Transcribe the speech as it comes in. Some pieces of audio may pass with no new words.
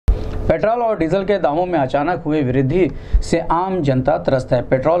Petrol और diesel के दामों में अचानक हुई वृद्धि से आम जनता त्रस्त है।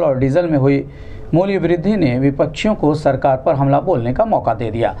 पेट्रोल और डीजल में हुई मूल्य वृद्धि ने विपक्षियों को सरकार पर हमला बोलने का मौका दे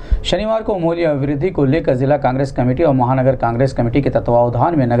दिया। शनिवार को मूल्य वृद्धि को लेकर जिला कांग्रेस कमेटी और महानगर कांग्रेस कमेटी के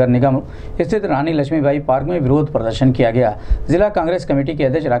तत्वावधान में नगर निगम स्थित रानी लक्ष्मीबाई पार्क में विरोध प्रदर्शन किया गया। जिला कांग्रेस कमेटी के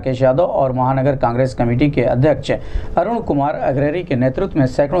अध्यक्ष राकेश यादव और महानगर कांग्रेस कमेटी के अध्यक्ष अरुण कुमार अग्रहरी के नेतृत्व में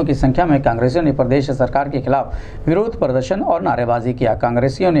सैकड़ों की संख्या में कांग्रेसियों ने प्रदेश सरकार के खिलाफ विरोध प्रदर्शन और नारेबाजी किया।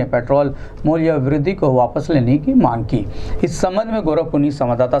 कांग्रेसियों ने पेट्रोल मूल्य वृद्धि को वापस लेने की मांग की। इस संबंध में गोरखपुर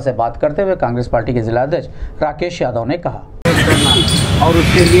संवाददाता से बात करते हुए कांग्रेस पार्टी के जिला अध्यक्ष राकेश यादव ने कहा, और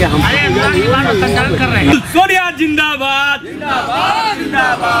उसके लिए हम सोनिया जिंदाबाद जिंदाबाद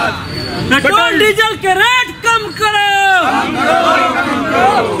जिंदाबाद। पेट्रोल डीजल के रेट कम करो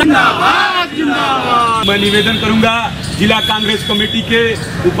जिंदाबाद जिंदाबाद। मैं निवेदन करूंगा जिला कांग्रेस कमेटी के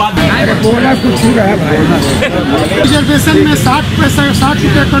उपाध्यक्ष, रिजर्वेशन में 60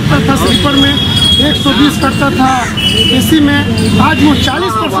 रुपये कटता था, स्लीपर में 120 कटता था, एसी में आज वो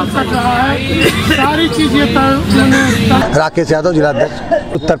 40% कट रहा है। सारी चीज़ ये राकेश यादव जिला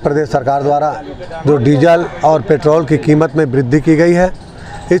अध्यक्ष। उत्तर प्रदेश सरकार द्वारा जो डीजल और पेट्रोल की कीमत में वृद्धि की गई है,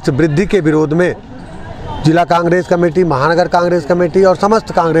 इस वृद्धि के विरोध में जिला कांग्रेस कमेटी, महानगर कांग्रेस कमेटी और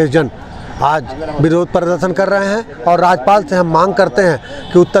समस्त कांग्रेस जन आज विरोध प्रदर्शन कर रहे हैं और राज्यपाल से हम मांग करते हैं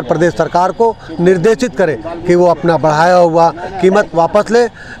कि उत्तर प्रदेश सरकार को निर्देशित करे कि वो अपना बढ़ाया हुआ कीमत वापस ले,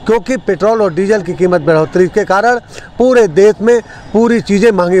 क्योंकि पेट्रोल और डीजल की कीमत बढ़ोतरी के कारण पूरे देश में पूरी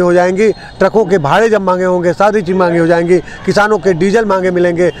चीज़ें महंगी हो जाएंगी। ट्रकों के भाड़े जब महंगे होंगे, सारी चीज़ महंगी हो जाएंगी, किसानों के डीजल महंगे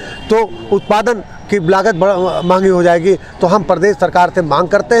मिलेंगे तो उत्पादन की लागत महंगी हो जाएगी। तो हम प्रदेश सरकार से मांग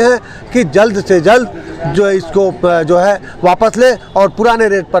करते हैं कि जल्द से जल्द जो इसको जो है वापस ले और पुराने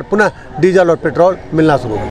रेट पर पुनः डीजल और पेट्रोल मिलना शुरू हो।